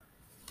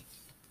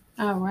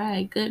All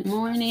right. Good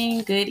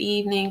morning, good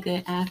evening,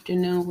 good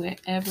afternoon,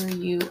 wherever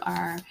you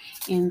are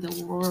in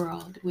the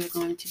world. We're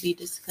going to be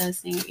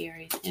discussing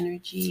Aries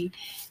energy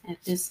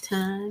at this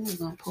time. We're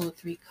going to pull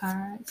three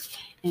cards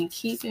and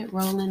keep it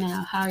rolling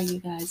out. How are you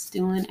guys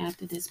doing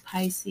after this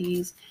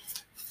Pisces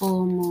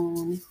full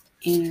moon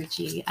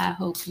energy? I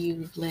hope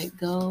you've let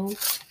go,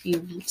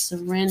 you've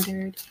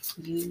surrendered,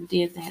 you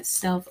did that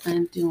self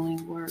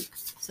undoing work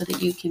so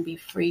that you can be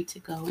free to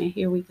go. And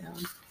here we go.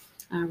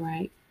 All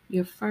right.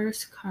 Your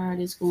first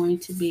card is going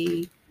to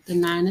be the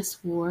Nine of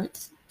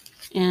Swords.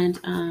 And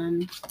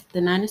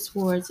the Nine of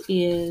Swords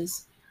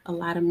is a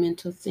lot of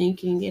mental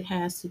thinking. It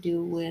has to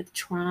do with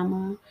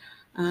trauma,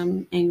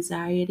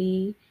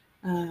 anxiety,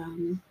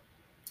 um,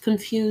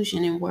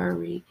 confusion, and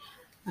worry.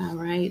 All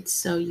right.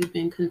 So you've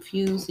been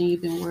confused and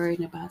you've been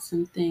worried about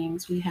some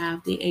things. We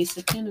have the Ace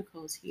of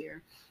Pentacles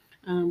here,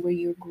 where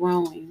you're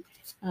growing.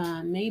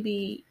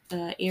 Maybe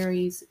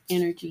Aries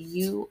energy,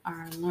 you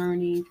are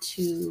learning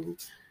to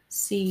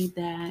see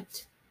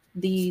that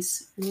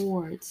these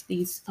words,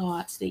 these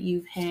thoughts that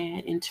you've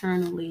had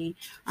internally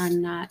are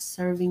not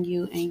serving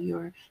you and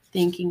you're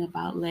thinking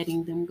about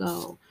letting them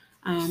go.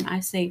 I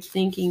say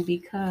thinking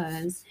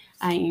because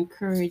I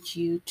encourage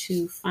you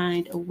to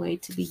find a way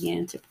to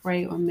begin to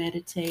pray or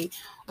meditate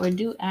or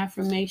do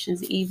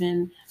affirmations,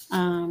 even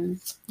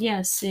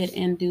sit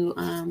and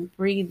do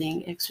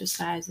breathing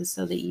exercises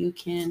so that you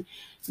can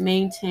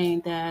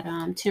maintain that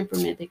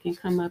temperament that can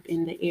come up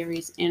in the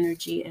Aries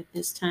energy at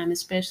this time,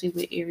 especially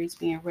with Aries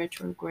being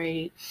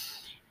retrograde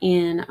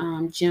in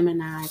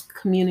Gemini.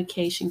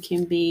 Communication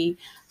can be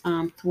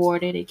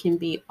thwarted, it can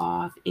be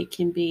off, it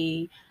can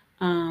be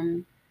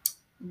um,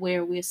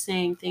 where we're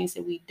saying things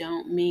that we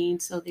don't mean.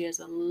 So there's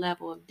a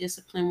level of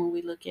discipline when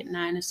we look at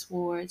Nine of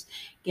Swords.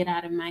 Get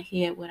out of my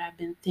head what I've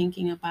been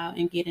thinking about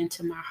and get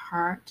into my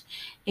heart.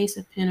 Ace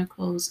of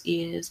Pentacles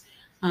is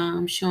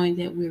showing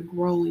that we're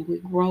growing. We're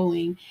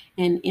growing.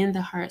 And in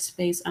the heart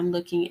space, I'm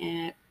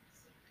looking at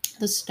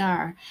the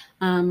star,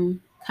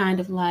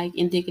 kind of like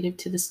indicative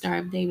to the Star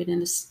of David.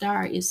 And the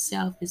star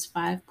itself is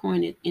five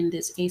pointed in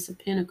this Ace of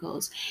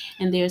Pentacles.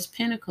 And there's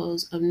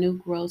pentacles of new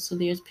growth. So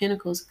there's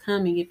pentacles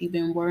coming if you've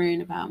been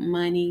worrying about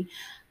money.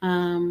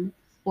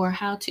 Or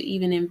how to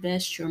even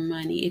invest your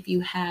money. If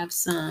you have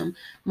some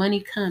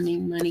money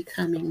coming, money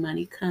coming,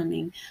 money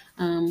coming,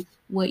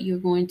 what you're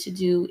going to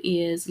do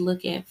is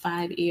look at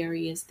five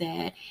areas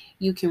that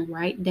you can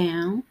write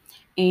down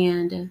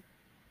and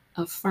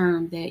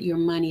affirm that your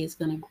money is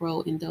going to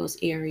grow in those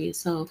areas.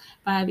 So,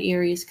 five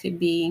areas could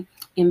be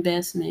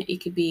investment,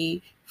 it could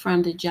be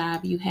from the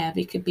job you have,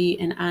 it could be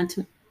an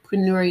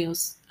entrepreneurial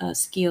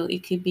skill, it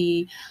could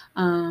be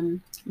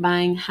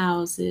buying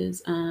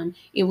houses,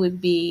 it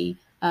would be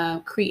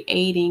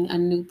creating a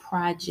new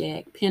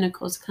project.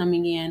 Pentacles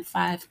coming in,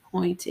 five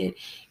pointed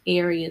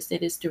areas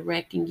that is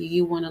directing you.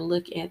 You want to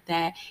look at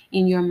that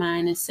in your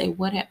mind and say,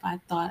 what have I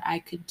thought I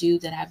could do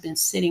that I've been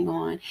sitting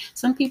on?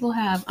 Some people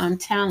have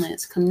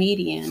talents,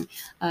 comedian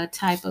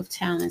type of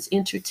talents,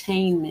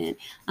 entertainment.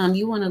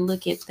 You want to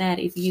look at that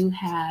if you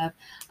have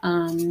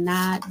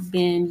not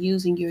been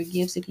using your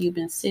gifts, if you've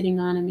been sitting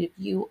on them, if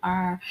you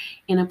are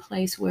in a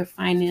place where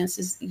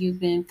finances, you've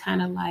been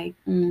kind of like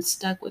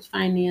stuck with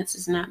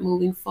finances, not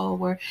moving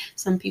forward.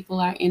 Some people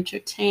are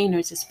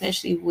entertainers,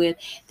 especially with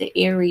the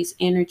Aries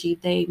energy.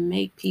 They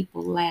make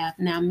people laugh.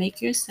 Now, make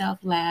yourself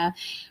laugh.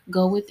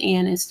 Go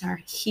within and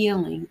start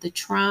healing the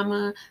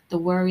trauma, the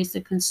worries,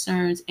 the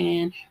concerns,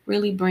 and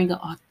really bring an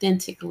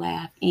authentic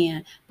laugh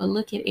in. But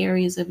look at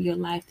areas of your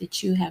life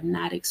that you have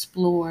not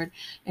explored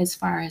as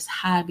far as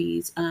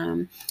hobbies,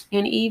 and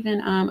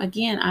even,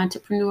 again,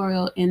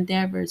 entrepreneurial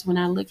endeavors. When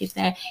I look at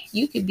that,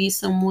 you could be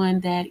someone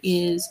that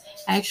is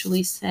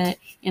actually set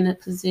in a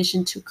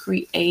position to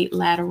create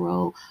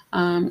lateral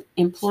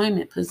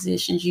employment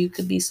positions. You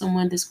could be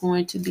someone that's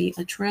going to be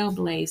a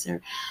trailblazer,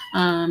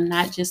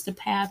 not just a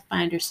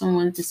pathfinder,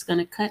 someone that's going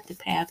to cut the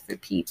path for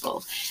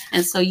people.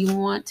 And so you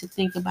want to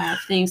think about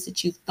things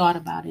that you've thought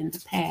about in the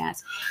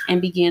past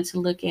and begin to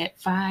look at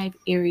five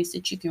areas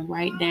that you can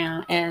write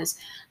down. As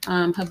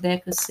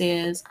Habakkuk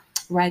says,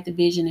 write the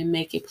vision and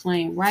make it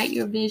plain. Write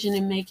your vision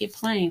and make it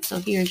plain. So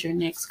here's your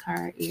next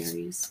card,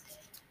 Aries.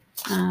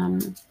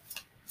 Um,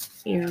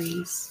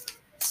 Aries,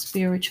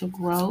 spiritual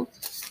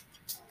growth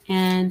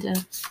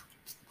and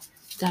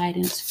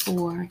guidance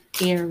for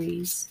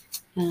Aries,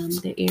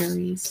 the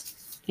Aries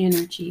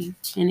energy.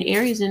 And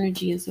Aries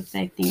energy is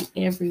affecting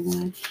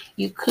everyone.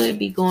 You could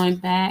be going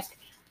back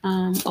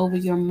over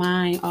your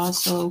mind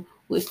also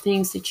with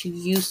things that you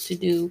used to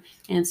do,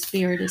 and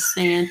Spirit is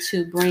saying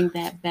to bring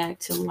that back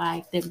to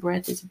life. That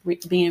breath is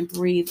being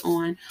breathed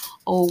on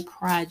old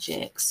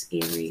projects,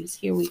 Aries.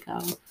 Here we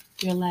go.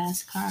 Your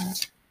last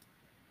card,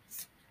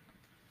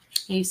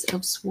 Ace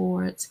of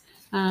Swords.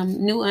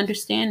 New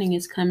understanding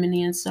is coming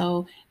in,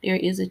 so there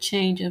is a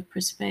change of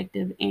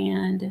perspective,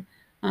 and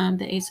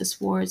the Ace of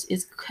Swords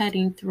is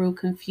cutting through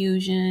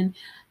confusion,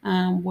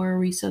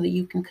 worry, so that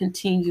you can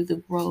continue the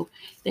growth,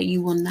 that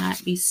you will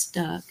not be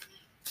stuck.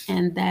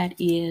 And that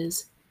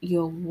is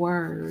your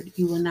word.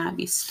 You will not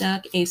be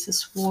stuck. Ace of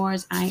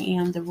Swords, I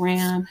am the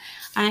ram.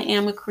 I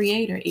am a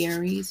creator,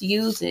 Aries.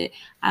 Use it.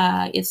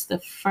 It's the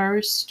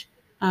first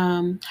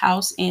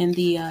house in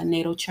the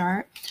natal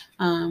chart.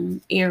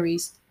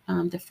 Aries,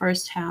 the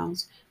first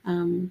house.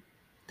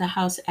 The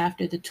house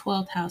after the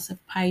 12th house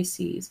of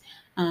Pisces.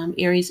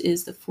 Aries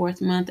is the fourth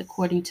month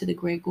according to the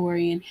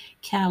Gregorian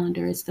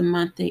calendar. It's the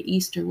month that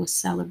Easter was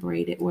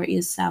celebrated or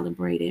is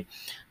celebrated.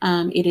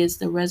 It is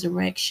the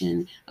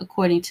resurrection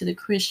according to the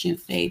Christian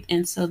faith.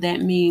 And so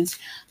that means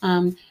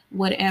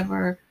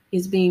whatever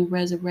is being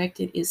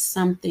resurrected is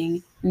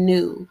something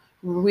new.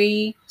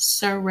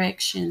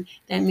 Resurrection.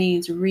 That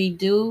means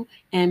redo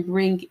and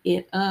bring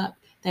it up.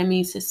 That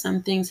means that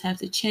some things have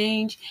to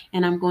change,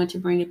 and I'm going to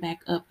bring it back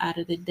up out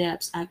of the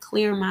depths. I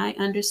clear my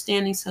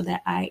understanding so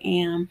that I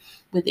am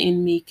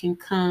within me can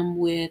come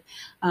with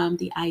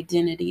the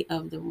identity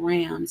of the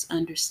ram's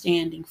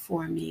understanding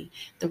for me.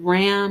 The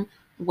ram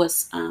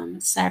was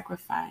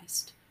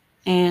sacrificed.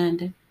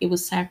 And it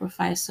was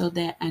sacrificed so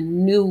that a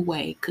new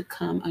way could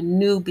come, a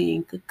new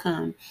being could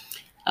come.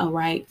 All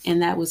right.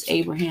 And that was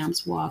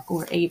Abraham's walk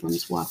or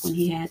Abram's walk when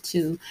he had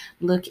to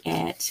look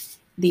at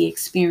the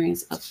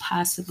experience of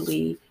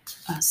possibly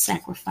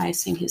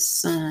sacrificing his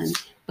son.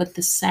 But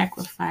the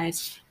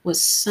sacrifice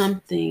was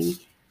something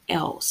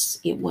else.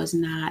 It was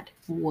not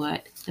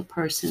what the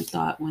person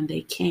thought when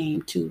they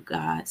came to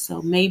God.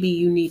 So maybe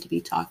you need to be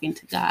talking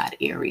to God,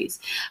 Aries.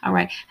 All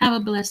right. Have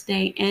a blessed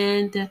day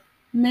and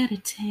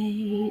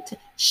meditate,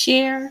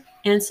 share,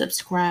 and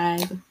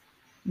subscribe.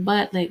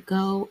 But let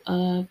go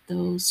of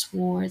those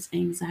swords,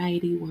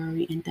 anxiety,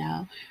 worry, and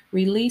doubt.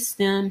 Release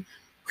them.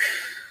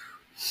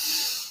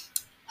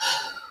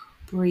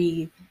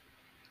 Breathe.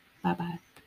 Bye bye.